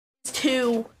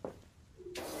to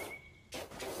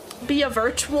be a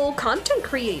virtual content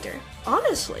creator.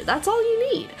 Honestly, that's all you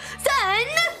need. Then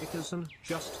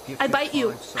I bite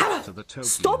you.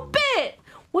 Stop it!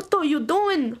 What are you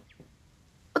doing?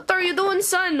 What are you doing,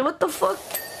 son? What the fuck?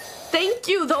 Thank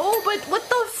you though, but what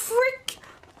the frick?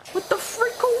 What the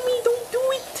frick, homie? Don't do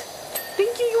it.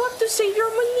 Thank you. You have to save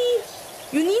your money.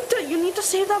 You need to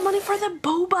save that money for the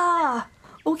boba.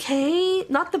 Okay,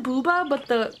 not the booba, but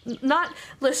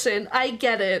listen, I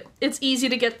get it. It's easy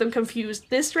to get them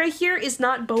confused. This right here is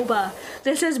not boba.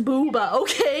 This is booba,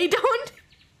 okay?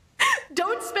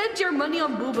 Don't spend your money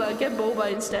on booba. Get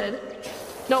boba instead.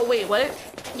 No, wait, what?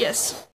 Yes.